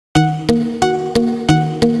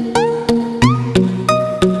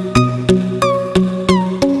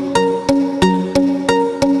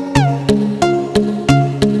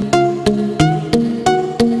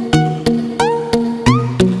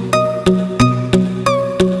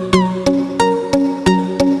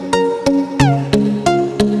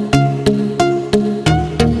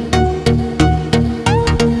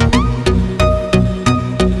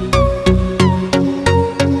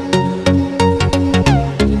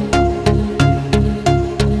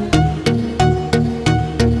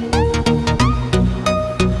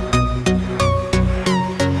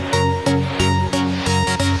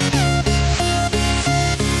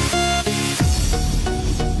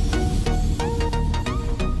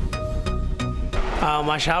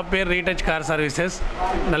మా షాప్ పేరు retouch car services.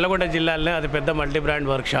 Nalgonda జిల్లాలోనే అది పెద్ద మల్టీ బ్రాండ్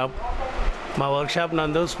వర్క్ షాప్. మా వర్క్ షాప్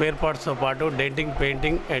నందు స్పేర్ పార్ట్స్తో పాటు denting,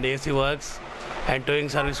 painting and AC works and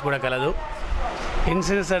toeing service కూడా కలదు.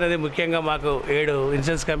 ఇన్సూరెన్స్ అనేది ముఖ్యంగా మాకు 7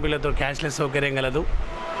 ఇన్సూరెన్స్ కంపెనీలతో క్యాష్లెస్ సౌకర్యం కలదు.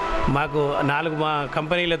 మాకు 4 మా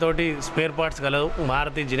కంపెనీలతోటి స్పేర్ పార్ట్స్ కలవు.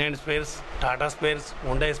 Maruti genuine spares, Tata spares,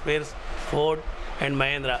 Hyundai spares, Ford and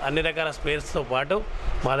Mahindra అన్ని రకాల స్పేర్స్తో పాటు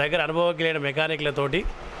మా దగ్గర అనుభవజ్ఞులైన మెకానిక్లతోటి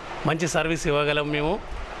మంచి సర్వీస్ ఇవ్వగలం. మేము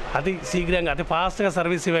అతి శీఘ్రంగా అతి ఫాస్ట్గా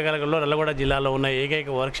సర్వీస్ ఇవ్వగలంలో నల్లగొండ జిల్లాలో ఉన్న ఏకైక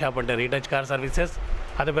వర్క్ షాప్ అంటే రీటచ్ కార్ సర్వీసెస్.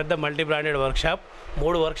 అది పెద్ద multi branded work shop.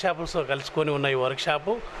 3 work షాప్స్తో కలుసుకొని ఉన్న ఈ work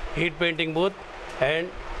shop heat painting booth and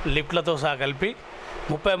లిఫ్ట్లతో సహా కలిపి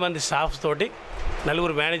 30 మంది స్టాఫ్స్ తోటి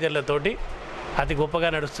 4 మేనేజర్లతోటి అతి గొప్పగా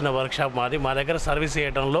నడుస్తున్న వర్క్ షాప్ మాది. మా దగ్గర సర్వీస్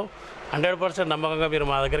చేయడంలో 100% నమ్మకంగా మీరు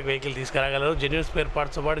మా దగ్గరికి వెహికల్ తీసుకురాగలరు. జెన్యూన్ స్పేర్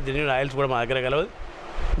పార్ట్స్తో పాటు జెన్యూన్ ఆయిల్స్ కూడా మా దగ్గర కలవు.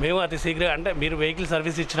 మేము అతి శీఘ్రంగా అంటే మీరు వెహికల్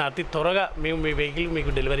సర్వీస్ ఇచ్చిన అతి త్వరగా మేము మీ వెహికల్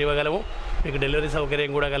మీకు డెలివరీ ఇవ్వగలము. మీకు డెలివరీ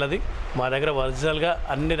సౌకర్యం కూడా కలది. మా దగ్గర ఒరిజినల్గా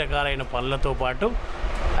అన్ని రకాలైన పనులతో పాటు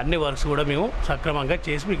అన్ని వర్క్స్ కూడా మేము సక్రమంగా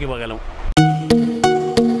చేసి మీకు ఇవ్వగలము.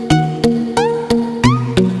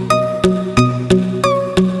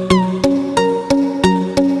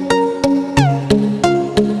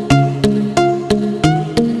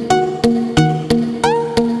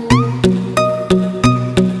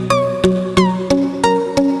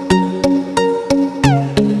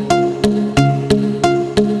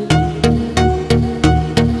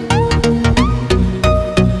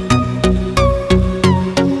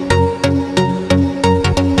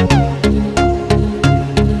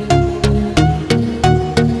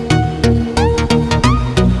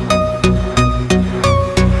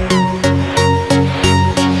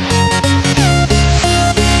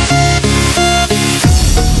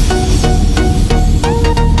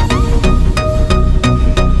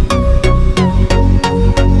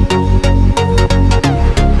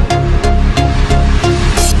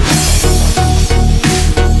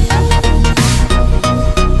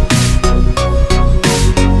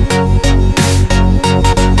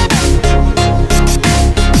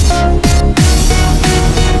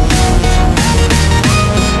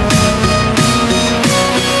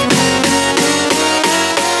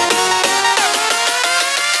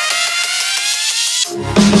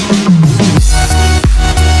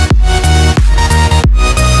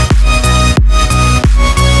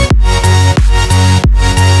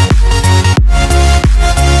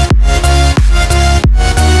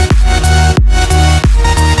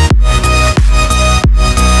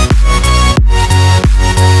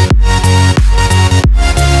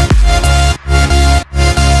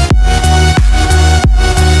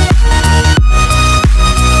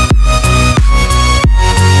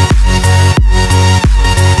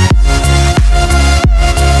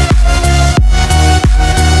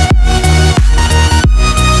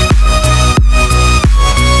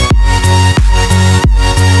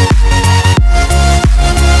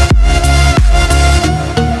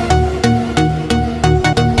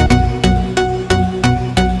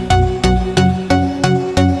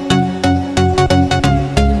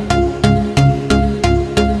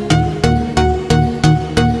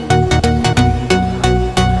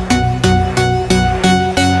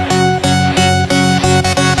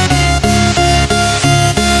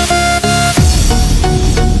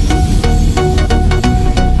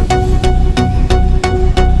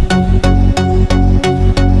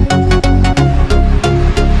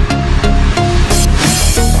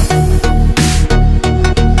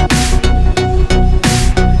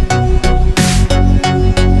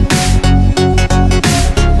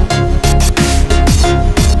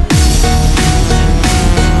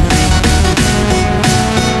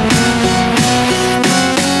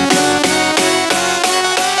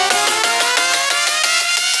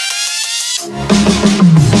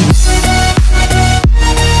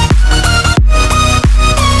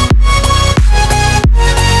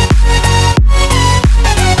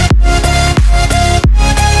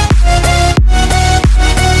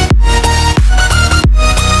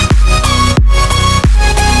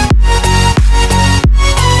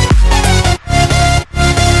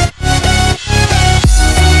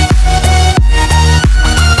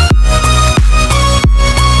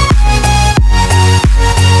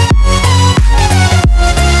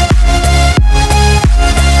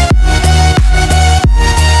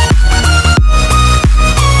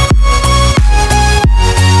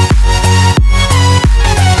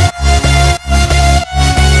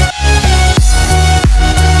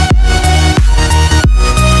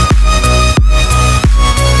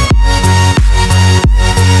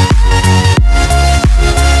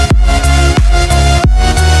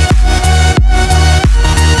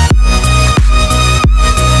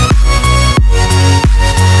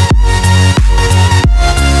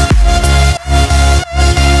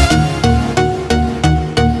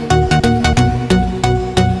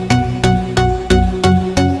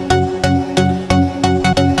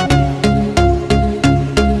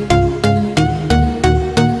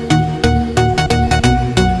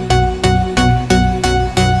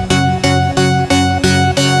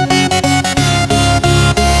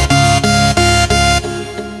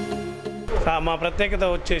 మా ప్రత్యేకత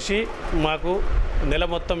వచ్చేసి మాకు నెల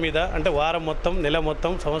మొత్తం మీద అంటే వారం మొత్తం, నెల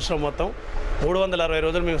మొత్తం, సంవత్సరం మొత్తం 360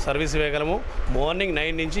 రోజులు మేము సర్వీస్ ఇవ్వగలము. మార్నింగ్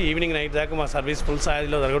 9 నుంచి ఈవినింగ్ 9 దాకా మా సర్వీస్ ఫుల్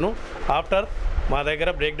స్థాయిలో జరగను. ఆఫ్టర్ మా దగ్గర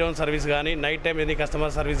బ్రేక్ డౌన్ సర్వీస్ కానీ, night time any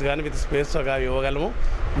customer service కానీ విత్ స్పేస్గా ఇవ్వగలము.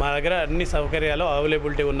 మా దగ్గర అన్ని సౌకర్యాలు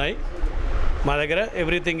అవైలబిలిటీ ఉన్నాయి. మా దగ్గర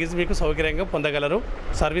ఎవ్రీథింగ్ ఈజ్ మీకు సౌకర్యంగా పొందగలరు.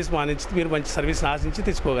 సర్వీస్ మా నుంచి మీరు మంచి సర్వీస్ ఆశించి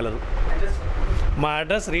తీసుకోగలరు. మా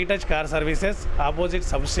address retouch car services, opposite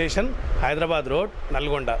sub station, Hyderabad road,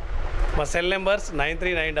 Nalgonda. మా సెల్ నెంబర్స్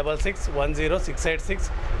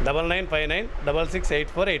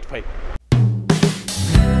 9396610686995966845.